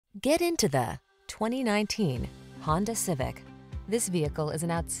Get into the 2019 Honda Civic. This vehicle is an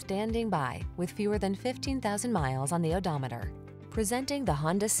outstanding buy with fewer than 15,000 miles on the odometer. Presenting the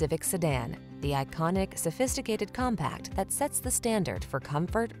Honda Civic sedan, the iconic, sophisticated compact that sets the standard for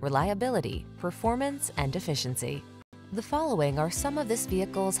comfort, reliability, performance, and efficiency. The following are some of this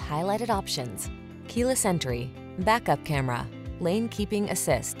vehicle's highlighted options: keyless entry, backup camera, lane keeping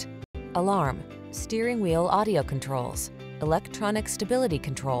assist, alarm, steering wheel audio controls, electronic stability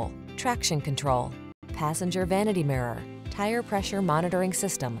control, traction control, passenger vanity mirror, tire pressure monitoring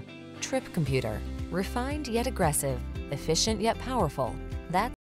system, trip computer. Refined yet aggressive, efficient yet powerful. That's